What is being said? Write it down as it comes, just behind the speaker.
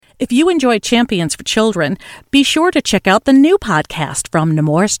If you enjoy Champions for Children, be sure to check out the new podcast from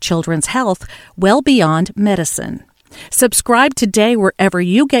Nemours Children's Health, Well Beyond Medicine. Subscribe today wherever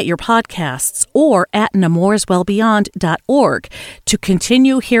you get your podcasts or at nemourswellbeyond.org to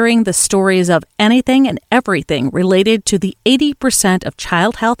continue hearing the stories of anything and everything related to the 80% of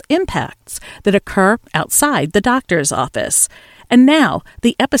child health impacts that occur outside the doctor's office. And now,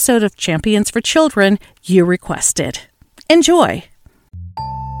 the episode of Champions for Children you requested. Enjoy!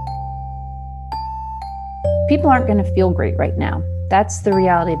 People aren't going to feel great right now. That's the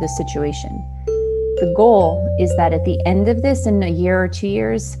reality of the situation. The goal is that at the end of this, in a year or 2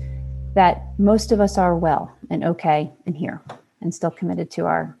 years, that most of us are well and okay and here and still committed to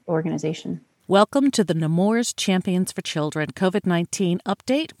our organization. Welcome to the Nemours Champions for Children COVID-19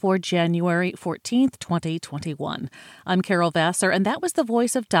 update for January 14th, 2021. I'm Carol Vassar, and that was the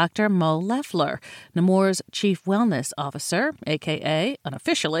voice of Dr. Mo Leffler, Nemours Chief Wellness Officer, a.k.a.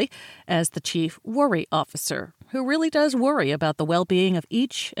 unofficially, as the Chief Worry Officer, who really does worry about the well-being of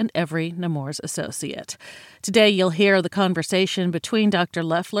each and every Nemours associate. Today, you'll hear the conversation between Dr.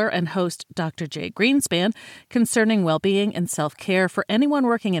 Leffler and host Dr. Jay Greenspan concerning well-being and self-care for anyone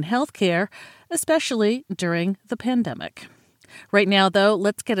working in healthcare, especially during the pandemic. Right now, though,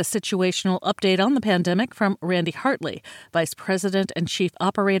 let's get a situational update on the pandemic from Randy Hartley, Vice President and Chief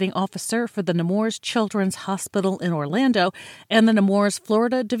Operating Officer for the Nemours Children's Hospital in Orlando and the Nemours,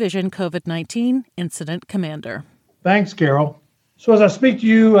 Florida Division COVID-19 Incident Commander. Thanks, Carol. So as I speak to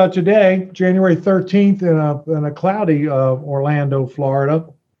you today, January 13th, in a cloudy Orlando, Florida,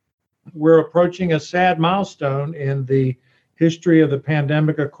 we're approaching a sad milestone in the history of the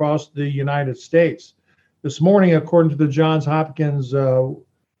pandemic across the United States. This morning, according to the Johns Hopkins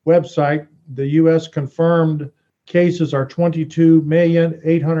website, the U.S. confirmed cases are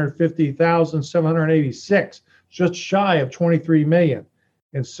 22,850,786, just shy of 23 million.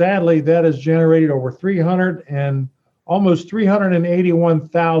 And sadly, that has generated over almost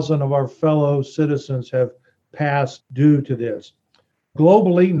 381,000 of our fellow citizens have passed due to this.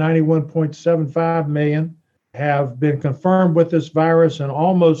 Globally, 91.75 million have been confirmed with this virus, and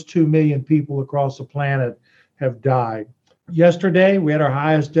almost 2 million people across the planet have died. Yesterday, we had our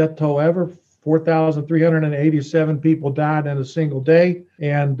highest death toll ever. 4,387 people died in a single day,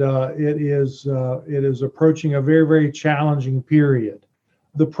 and it is approaching a very, very challenging period.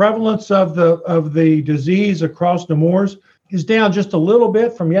 The prevalence of the disease across Nemours is down just a little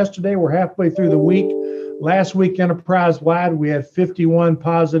bit from yesterday. We're halfway through the week. Last week, enterprise-wide, we had 51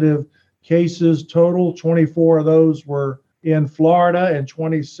 positive cases total. 24 of those were in Florida and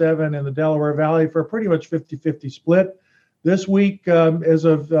 27 in the Delaware Valley for a pretty much 50-50 split. This week, as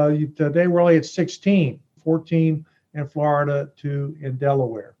of today, we're only at 16, 14 in Florida, 2 in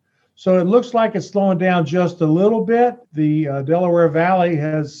Delaware. So it looks like it's slowing down just a little bit. The Delaware Valley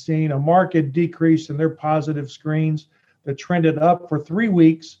has seen a marked decrease in their positive screens that trended up for 3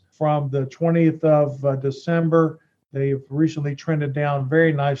 weeks from the 20th of December. They've recently trended down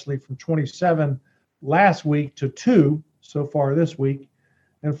very nicely from 27 last week to 2 so far this week.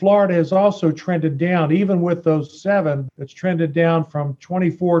 And Florida has also trended down, even with those 7, it's trended down from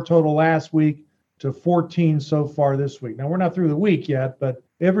 24 total last week to 14 so far this week. Now, we're not through the week yet, but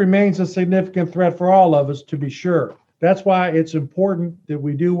it remains a significant threat for all of us, to be sure. That's why it's important that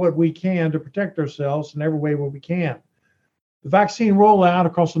we do what we can to protect ourselves in every way we can. The vaccine rollout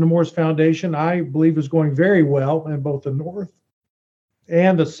across the Nemours Foundation, I believe, is going very well in both the North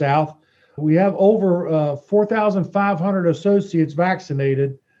and the South. We have over 4,500 associates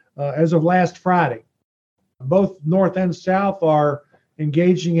vaccinated as of last Friday. Both North and South are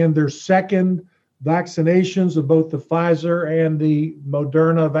engaging in their second vaccinations of both the Pfizer and the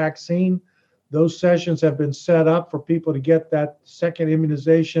Moderna vaccine. Those sessions have been set up for people to get that second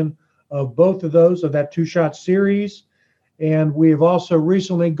immunization of both of those, of that 2-shot series. And we have also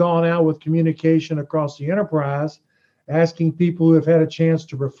recently gone out with communication across the enterprise, asking people who have had a chance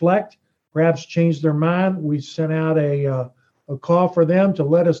to reflect, perhaps change their mind. We sent out a call for them to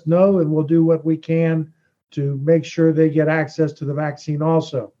let us know, and we'll do what we can to make sure they get access to the vaccine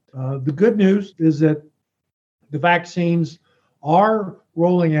also. The good news is that the vaccines are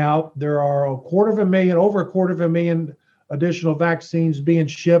rolling out. There are over a quarter of a million additional vaccines being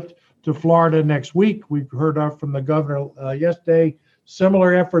shipped to Florida next week. We've heard from the governor yesterday.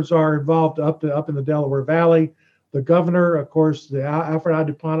 Similar efforts are involved up in the Delaware Valley. The governor, of course, the Alfred I.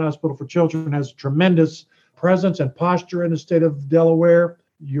 DuPont Hospital for Children has tremendous presence and posture in the state of Delaware.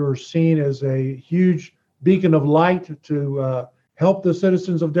 You're seen as a huge beacon of light to help the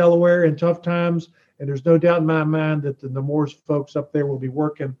citizens of Delaware in tough times. And there's no doubt in my mind that the Nemours folks up there will be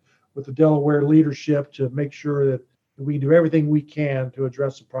working with the Delaware leadership to make sure that we do everything we can to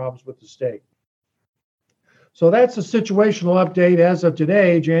address the problems with the state. So that's a situational update as of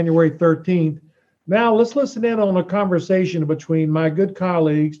today, January 13th. Now let's listen in on a conversation between my good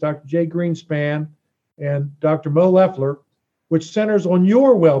colleagues, Dr. Jay Greenspan and Dr. Mo Leffler, which centers on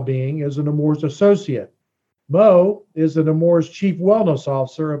your well-being as a Nemours associate. Mo is the Nemours Chief Wellness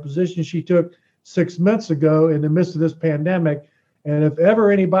Officer, a position she took 6 months ago in the midst of this pandemic. And if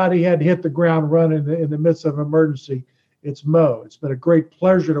ever anybody had to hit the ground running in the midst of an emergency, it's Mo. It's been a great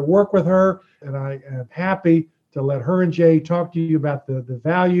pleasure to work with her, and I am happy to let her and Jay talk to you about the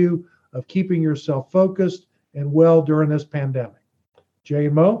value of keeping yourself focused and well during this pandemic. Jay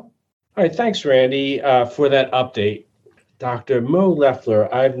and Mo? All right, thanks, Randy, for that update. Dr. Mo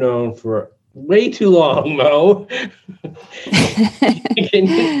Leffler, I've known for way too long, Mo.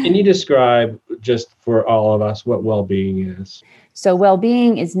 Can you describe, just for all of us, what well-being is? So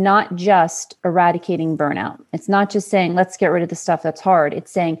well-being is not just eradicating burnout. It's not just saying, let's get rid of the stuff that's hard.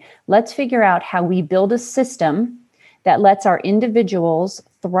 It's saying, let's figure out how we build a system that lets our individuals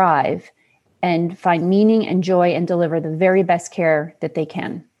thrive and find meaning and joy and deliver the very best care that they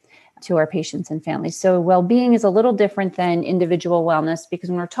can to our patients and families. So well-being is a little different than individual wellness, because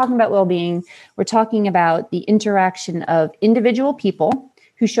when we're talking about well-being, we're talking about the interaction of individual people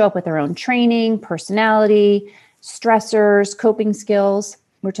who show up with their own training, personality, stressors, coping skills.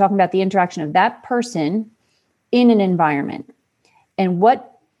 We're talking about the interaction of that person in an environment and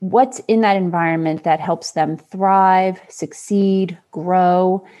what's in that environment that helps them thrive, succeed,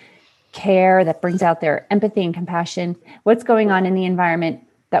 grow, care, that brings out their empathy and compassion. What's going on in the environment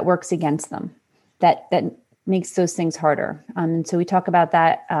that works against them, that makes those things harder. And so we talk about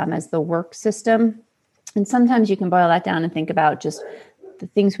that as the work system. And sometimes you can boil that down and think about just the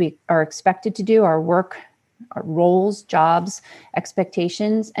things we are expected to do, our work, our roles, jobs,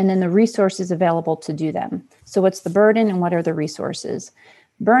 expectations, and then the resources available to do them. So what's the burden and what are the resources?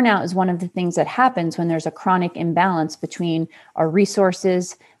 Burnout is one of the things that happens when there's a chronic imbalance between our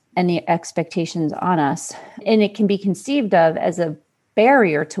resources and the expectations on us. And it can be conceived of as a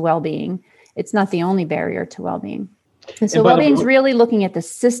barrier to well-being. It's not the only barrier to well-being. And so well-being is really looking at the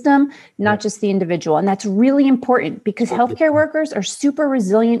system, not just the individual. And that's really important because healthcare workers are super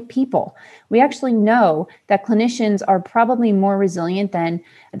resilient people. We actually know that clinicians are probably more resilient than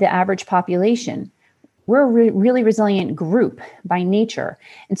the average population. We're a really resilient group by nature.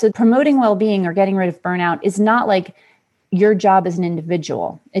 And so promoting well-being or getting rid of burnout is not like your job as an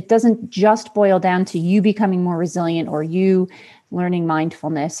individual. It doesn't just boil down to you becoming more resilient or you learning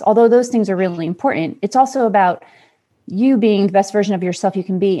mindfulness, although those things are really important. It's also about you being the best version of yourself you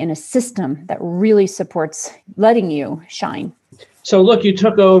can be in a system that really supports letting you shine. So look, you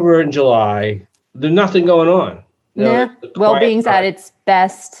took over in July. There's nothing going on. Well-being's at its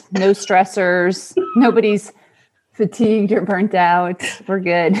best. No stressors. Nobody's fatigued or burnt out. We're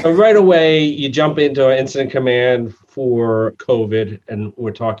good. So right away, you jump into an incident command for COVID, and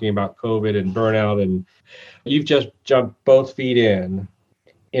we're talking about COVID and burnout, and you've just jumped both feet in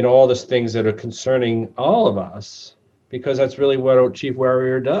all these things that are concerning all of us, because that's really what a chief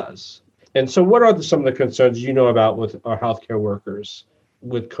warrior does. And so what are some of the concerns you know about with our healthcare workers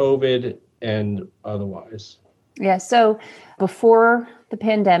with COVID and otherwise? Yeah, so before the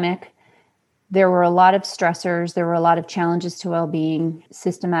pandemic, there were a lot of stressors. There were a lot of challenges to well-being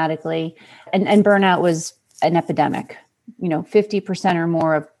systematically, and burnout was an epidemic. 50% or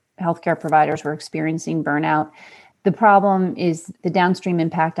more of healthcare providers were experiencing burnout. The problem is the downstream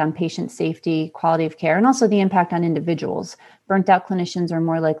impact on patient safety, quality of care, and also the impact on individuals. Burnt out clinicians are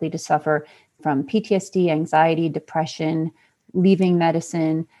more likely to suffer from PTSD, anxiety, depression, leaving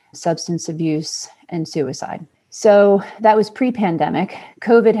medicine, substance abuse, and suicide. So that was pre-pandemic.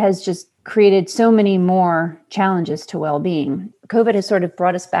 COVID has just created so many more challenges to well-being. COVID has sort of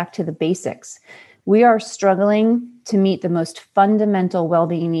brought us back to the basics. We are struggling to meet the most fundamental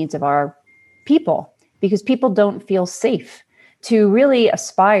well-being needs of our people because people don't feel safe. To really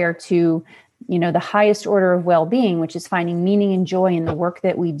aspire to, the highest order of well-being, which is finding meaning and joy in the work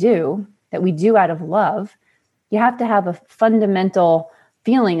that we do out of love, you have to have a fundamental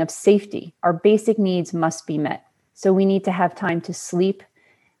feeling of safety. Our basic needs must be met. So we need to have time to sleep,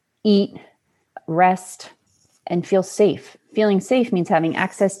 eat, rest, and feel safe. Feeling safe means having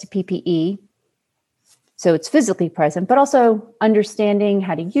access to PPE, so it's physically present, but also understanding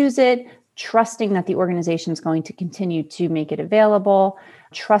how to use it, trusting that the organization is going to continue to make it available,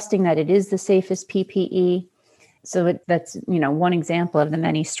 trusting that it is the safest PPE. So that's, one example of the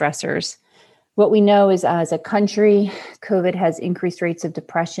many stressors. What we know is as a country, COVID has increased rates of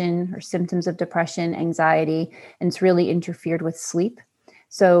depression or symptoms of depression, anxiety, and it's really interfered with sleep.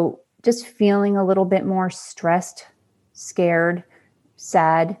 So just feeling a little bit more stressed scared,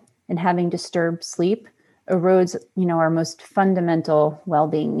 sad, and having disturbed sleep erodes, our most fundamental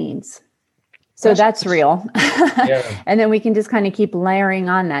well-being needs. So that's real. Yeah. And then we can just kind of keep layering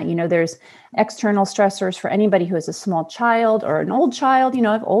on that. There's external stressors for anybody who has a small child or an old child.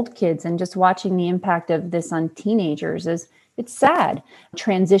 I have old kids, and just watching the impact of this on teenagers it's sad.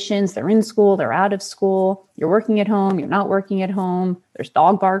 Transitions, they're in school, they're out of school, you're working at home, you're not working at home, there's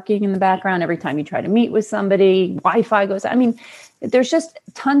dog barking in the background every time you try to meet with somebody, Wi-Fi goes. There's just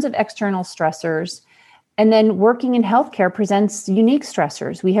tons of external stressors. And then working in healthcare presents unique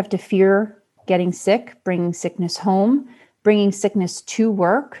stressors. We have to fear getting sick, bringing sickness home, bringing sickness to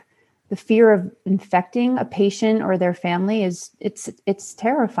work. The fear of infecting a patient or their family it's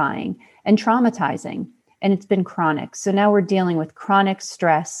terrifying and traumatizing, and it's been chronic. So now we're dealing with chronic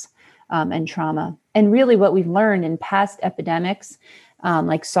stress and trauma. And really what we've learned in past epidemics,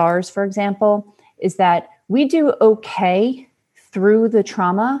 like SARS, for example, is that we do okay through the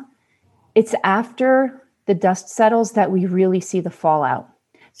trauma. It's after the dust settles that we really see the fallout.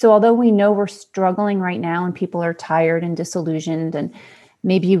 So although we know we're struggling right now and people are tired and disillusioned and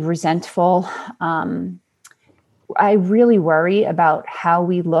maybe resentful, I really worry about how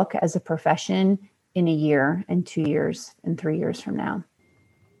we look as a profession in a year and 2 years and 3 years from now.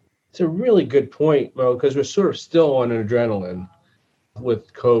 It's a really good point, Mo, because we're sort of still on adrenaline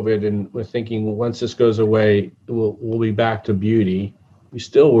with COVID, and we're thinking once this goes away, we'll be back to beauty.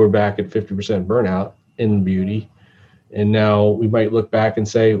 We're back at 50% burnout in beauty. And now we might look back and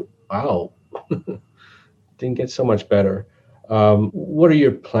say, wow, didn't get so much better. What are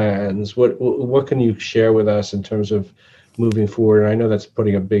your plans? What can you share with us in terms of moving forward? And I know that's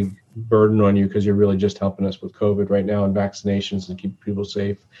putting a big burden on you because you're really just helping us with COVID right now and vaccinations and keep people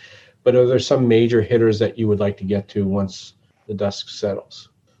safe. But are there some major hitters that you would like to get to once the dust settles?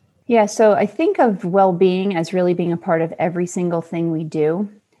 Yeah, so I think of well-being as really being a part of every single thing we do.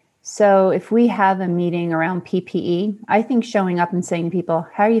 So if we have a meeting around PPE, I think showing up and saying to people,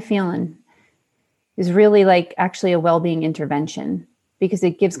 how are you feeling, is really like actually a well-being intervention, because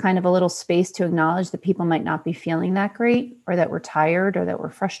it gives kind of a little space to acknowledge that people might not be feeling that great, or that we're tired, or that we're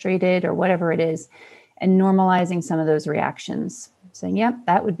frustrated, or whatever it is, and normalizing some of those reactions. Saying, yep,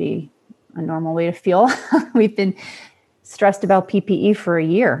 that would be a normal way to feel. We've been stressed about PPE for a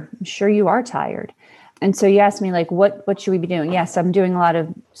year. I'm sure you are tired. And so you asked me, like, what should we be doing? Yes, I'm doing a lot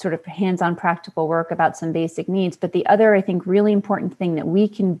of sort of hands-on practical work about some basic needs. But the other, I think, really important thing that we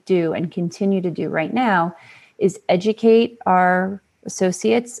can do and continue to do right now is educate our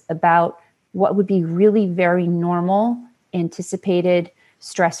associates about what would be really very normal, anticipated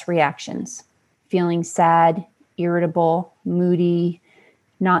stress reactions. Feeling sad, irritable, moody,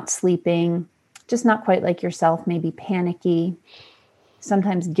 not sleeping, just not quite like yourself, maybe panicky,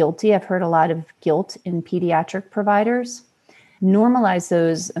 sometimes guilty. I've heard a lot of guilt in pediatric providers. Normalize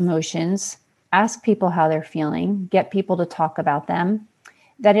those emotions, ask people how they're feeling, get people to talk about them.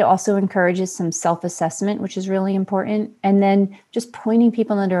 That it also encourages some self-assessment, which is really important. And then just pointing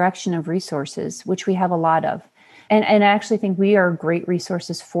people in the direction of resources, which we have a lot of. And I actually think we are great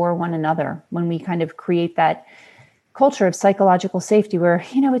resources for one another when we kind of create that culture of psychological safety where,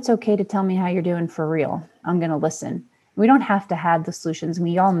 it's okay to tell me how you're doing for real. I'm going to listen. We don't have to have the solutions.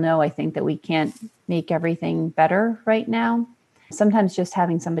 We all know, I think, that we can't make everything better right now. Sometimes just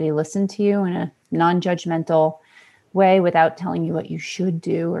having somebody listen to you in a non-judgmental way without telling you what you should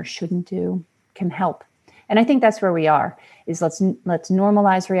do or shouldn't do can help. And I think that's where we are, is let's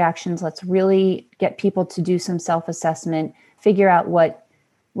normalize reactions. Let's really get people to do some self-assessment, figure out what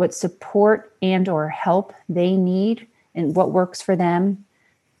support and or help they need and what works for them,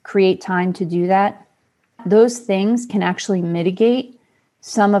 create time to do that. Those things can actually mitigate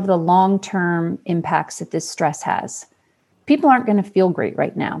some of the long-term impacts that this stress has. People aren't going to feel great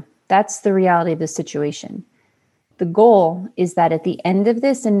right now. That's the reality of the situation. The goal is that at the end of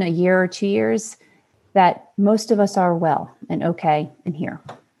this, in a year or 2 years, that most of us are well and okay and here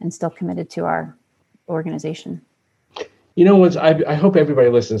and still committed to our organization. I hope everybody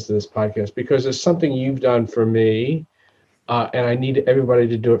listens to this podcast because it's something you've done for me, and I need everybody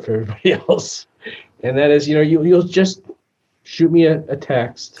to do it for everybody else. And that is, you'll just shoot me a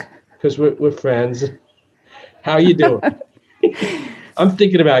text because we're friends. How you doing? I'm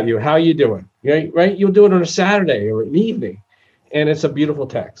thinking about you. How you doing? Right? You'll do it on a Saturday or an evening, and it's a beautiful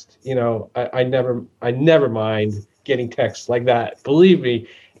text. I never mind getting texts like that. Believe me.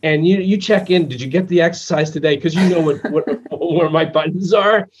 And you check in. Did you get the exercise today? Because you know where my buttons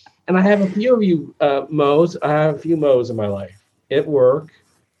are. And I have a few of you Mo's. I have a few Mo's in my life at work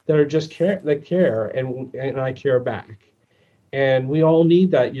that are just that care, and I care back. And we all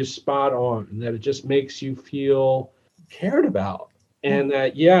need that. You're spot on. That it just makes you feel cared about. And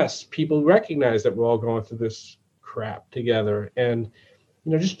that, yes, people recognize that we're all going through this crap together, and,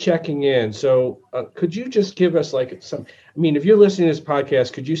 just checking in. So could you just give us if you're listening to this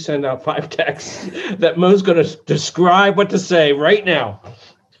podcast, could you send out 5 texts that Mo's going to describe what to say right now?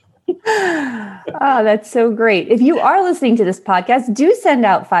 Oh, that's so great. If you are listening to this podcast, do send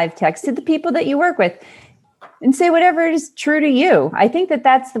out 5 texts to the people that you work with and say whatever is true to you. I think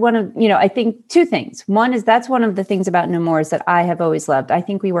that's one of, I think 2 things. One is that's one of the things about Nemours that I have always loved. I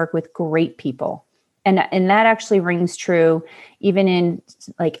think we work with great people. And that actually rings true even in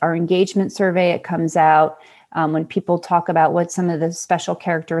like our engagement survey. It comes out when people talk about what some of the special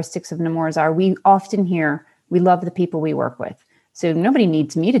characteristics of Nemours are. We often hear, we love the people we work with. So nobody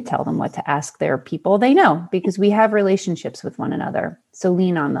needs me to tell them what to ask their people. They know because we have relationships with one another. So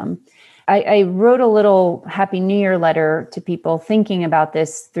lean on them. I wrote a little Happy New Year letter to people thinking about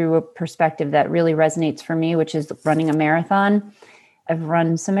this through a perspective that really resonates for me, which is running a marathon. I've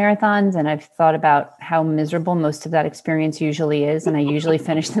run some marathons and I've thought about how miserable most of that experience usually is. And I usually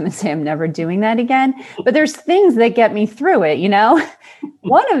finish them and say, I'm never doing that again. But there's things that get me through it,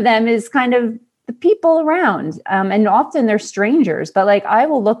 One of them is kind of the people around. And often they're strangers, but like I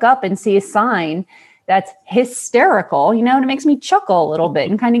will look up and see a sign that's hysterical, and it makes me chuckle a little bit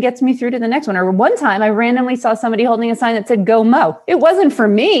and kind of gets me through to the next one. Or one time I randomly saw somebody holding a sign that said, "Go Mo." It wasn't for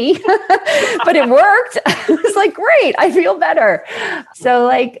me, but it worked. I was like, great, I feel better. So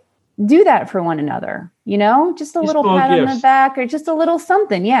like, do that for one another, just a little pat on the back or just a little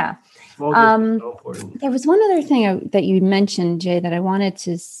something. Yeah. So important. There was one other thing that you mentioned, Jay, that I wanted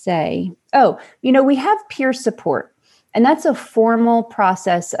to say. Oh, we have peer support, and that's a formal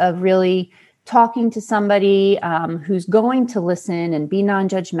process of really talking to somebody who's going to listen and be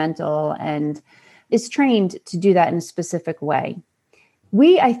non-judgmental and is trained to do that in a specific way.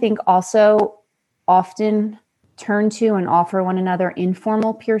 We, I think, also often turn to and offer one another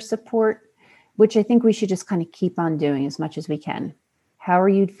informal peer support, which I think we should just kind of keep on doing as much as we can. How are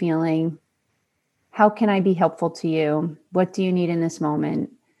you feeling? How can I be helpful to you? What do you need in this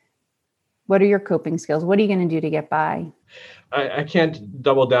moment? What are your coping skills? What are you going to do to get by? I can't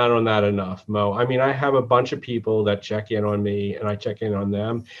double down on that enough, Mo. I mean, I have a bunch of people that check in on me and I check in on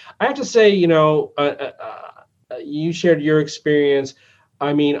them. I have to say, you shared your experience.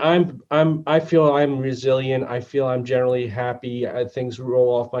 I mean, I feel I'm resilient. I feel I'm generally happy. Things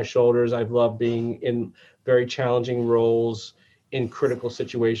roll off my shoulders. I've loved being in very challenging roles in critical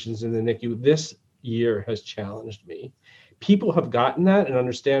situations in the NICU. This year has challenged me. People have gotten that and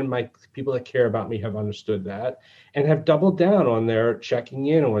understand. My people that care about me have understood that and have doubled down on their checking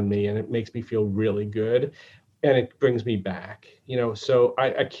in on me. And it makes me feel really good. And it brings me back, so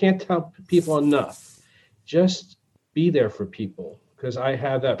I can't tell people enough, just be there for people, because I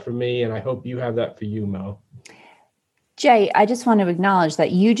have that for me. And I hope you have that for you, Mo. Jay, I just want to acknowledge that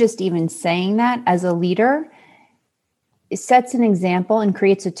you just even saying that as a leader, it sets an example and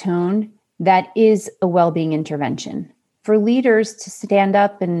creates a tone that is a well-being intervention. For leaders to stand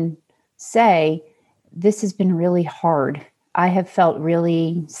up and say, this has been really hard. I have felt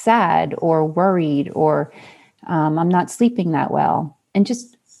really sad or worried, or I'm not sleeping that well. And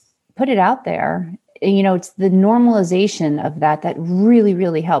just put it out there. It's the normalization of that really,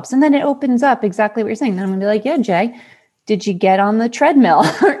 really helps. And then it opens up exactly what you're saying. Then I'm going to be like, yeah, Jay, did you get on the treadmill?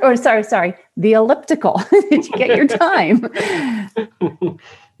 or sorry, the elliptical? Did you get your time?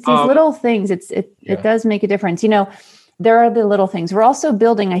 These little things, it does make a difference. There are the little things. We're also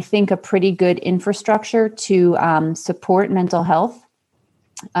building, I think, a pretty good infrastructure to support mental health,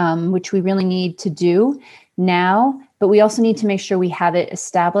 which we really need to do now. But we also need to make sure we have it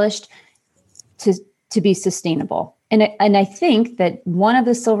established to be sustainable. And I think that one of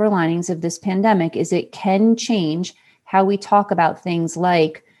the silver linings of this pandemic is it can change how we talk about things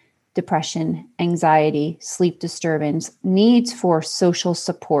like depression, anxiety, sleep disturbance, needs for social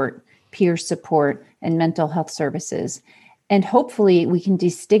support, peer support, and mental health services. And hopefully we can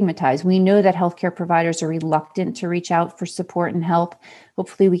destigmatize. We know that healthcare providers are reluctant to reach out for support and help.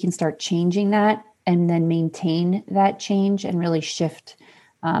 Hopefully we can start changing that and then maintain that change and really shift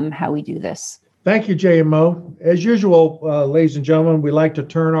how we do this. Thank you, Jay and Mo. As usual, ladies and gentlemen, we like to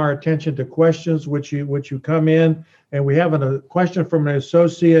turn our attention to questions which you come in. And we have a question from an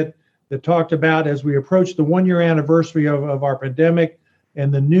associate that talked about, as we approach the 1-year anniversary of our pandemic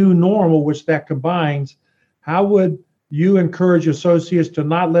and the new normal, which that combines, how would you encourage associates to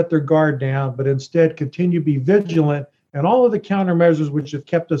not let their guard down, but instead continue to be vigilant and all of the countermeasures which have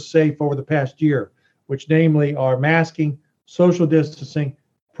kept us safe over the past year, which namely are masking, social distancing,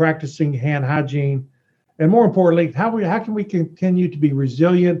 practicing hand hygiene, and more importantly, how can we continue to be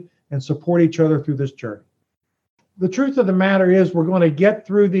resilient and support each other through this journey? The truth of the matter is we're going to get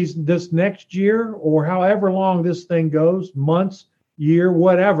through this next year, or however long this thing goes, months, year,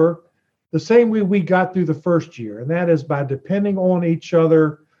 whatever, the same way we got through the first year. And that is by depending on each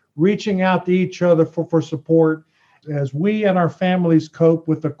other, reaching out to each other for support as we and our families cope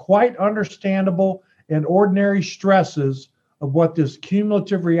with the quite understandable and ordinary stresses of what this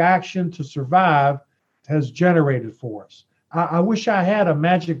cumulative reaction to survive has generated for us. I wish I had a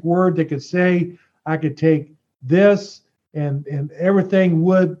magic word that could say I could take this and everything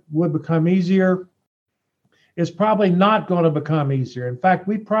would become easier. It's probably not going to become easier. In fact,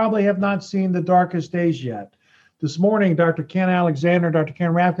 we probably have not seen the darkest days yet. This morning, Dr. Ken Alexander, Dr.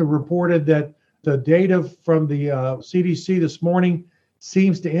 Ken Rapkin reported that the data from the CDC this morning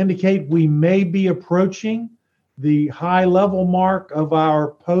seems to indicate we may be approaching the high level mark of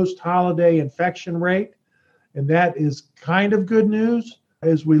our post-holiday infection rate. And that is kind of good news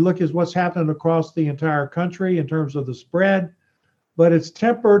as we look at what's happening across the entire country in terms of the spread. But it's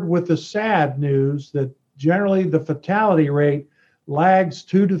tempered with the sad news that generally the fatality rate lags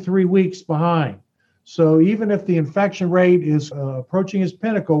 2 to 3 weeks behind. So even if the infection rate is approaching its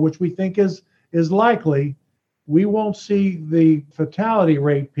pinnacle, which we think is likely, we won't see the fatality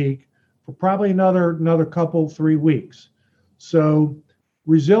rate peak for probably another couple, 3 weeks. So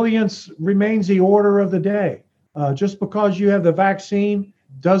resilience remains the order of the day. Just because you have the vaccine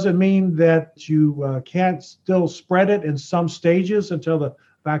doesn't mean that you can't still spread it in some stages until the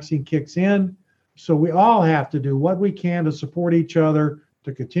vaccine kicks in. So we all have to do what we can to support each other,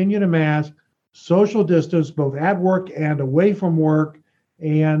 to continue to mask, social distance, both at work and away from work,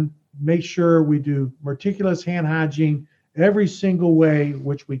 and make sure we do meticulous hand hygiene every single way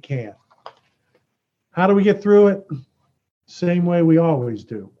which we can. How do we get through it? Same way we always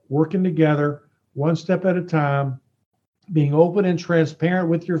do, working together, one step at a time, being open and transparent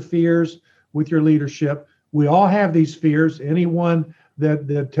with your fears, with your leadership. We all have these fears. Anyone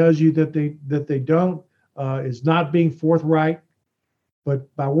that tells you that they don't is not being forthright.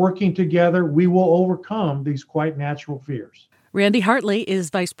 But by working together, we will overcome these quite natural fears. Randy Hartley is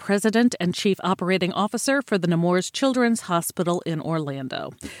Vice President and Chief Operating Officer for the Nemours Children's Hospital in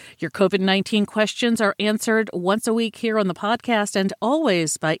Orlando. Your COVID-19 questions are answered once a week here on the podcast and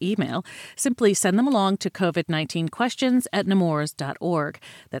always by email. Simply send them along to covid19questions@nemours.org.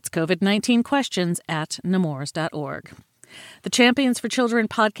 That's covid19questions@nemours.org. The Champions for Children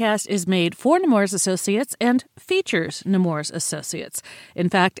podcast is made for Nemours Associates and features Nemours Associates. In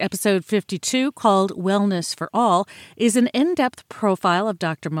fact, episode 52, called Wellness for All, is an in-depth profile of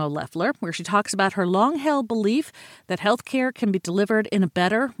Dr. Mo Leffler, where she talks about her long-held belief that healthcare can be delivered in a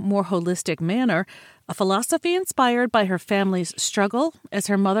better, more holistic manner, a philosophy inspired by her family's struggle as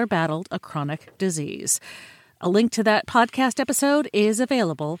her mother battled a chronic disease. A link to that podcast episode is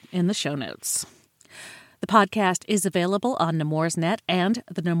available in the show notes. The podcast is available on Nemours Net and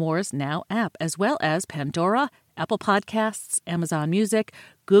the Nemours Now app, as well as Pandora, Apple Podcasts, Amazon Music,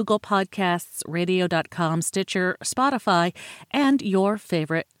 Google Podcasts, Radio.com, Stitcher, Spotify, and your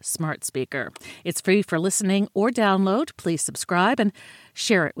favorite smart speaker. It's free for listening or download. Please subscribe and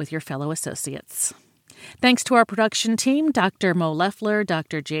share it with your fellow associates. Thanks to our production team, Dr. Mo Leffler,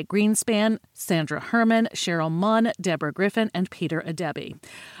 Dr. Jay Greenspan, Sandra Herman, Cheryl Munn, Deborah Griffin, and Peter Adebi.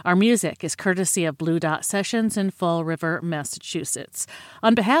 Our music is courtesy of Blue Dot Sessions in Fall River, Massachusetts.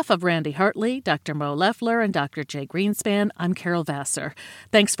 On behalf of Randy Hartley, Dr. Mo Leffler, and Dr. Jay Greenspan, I'm Carol Vassar.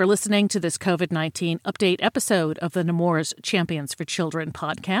 Thanks for listening to this COVID-19 update episode of the Nemours Champions for Children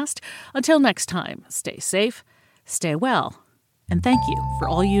podcast. Until next time, stay safe, stay well, and thank you for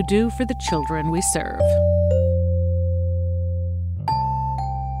all you do for the children we serve.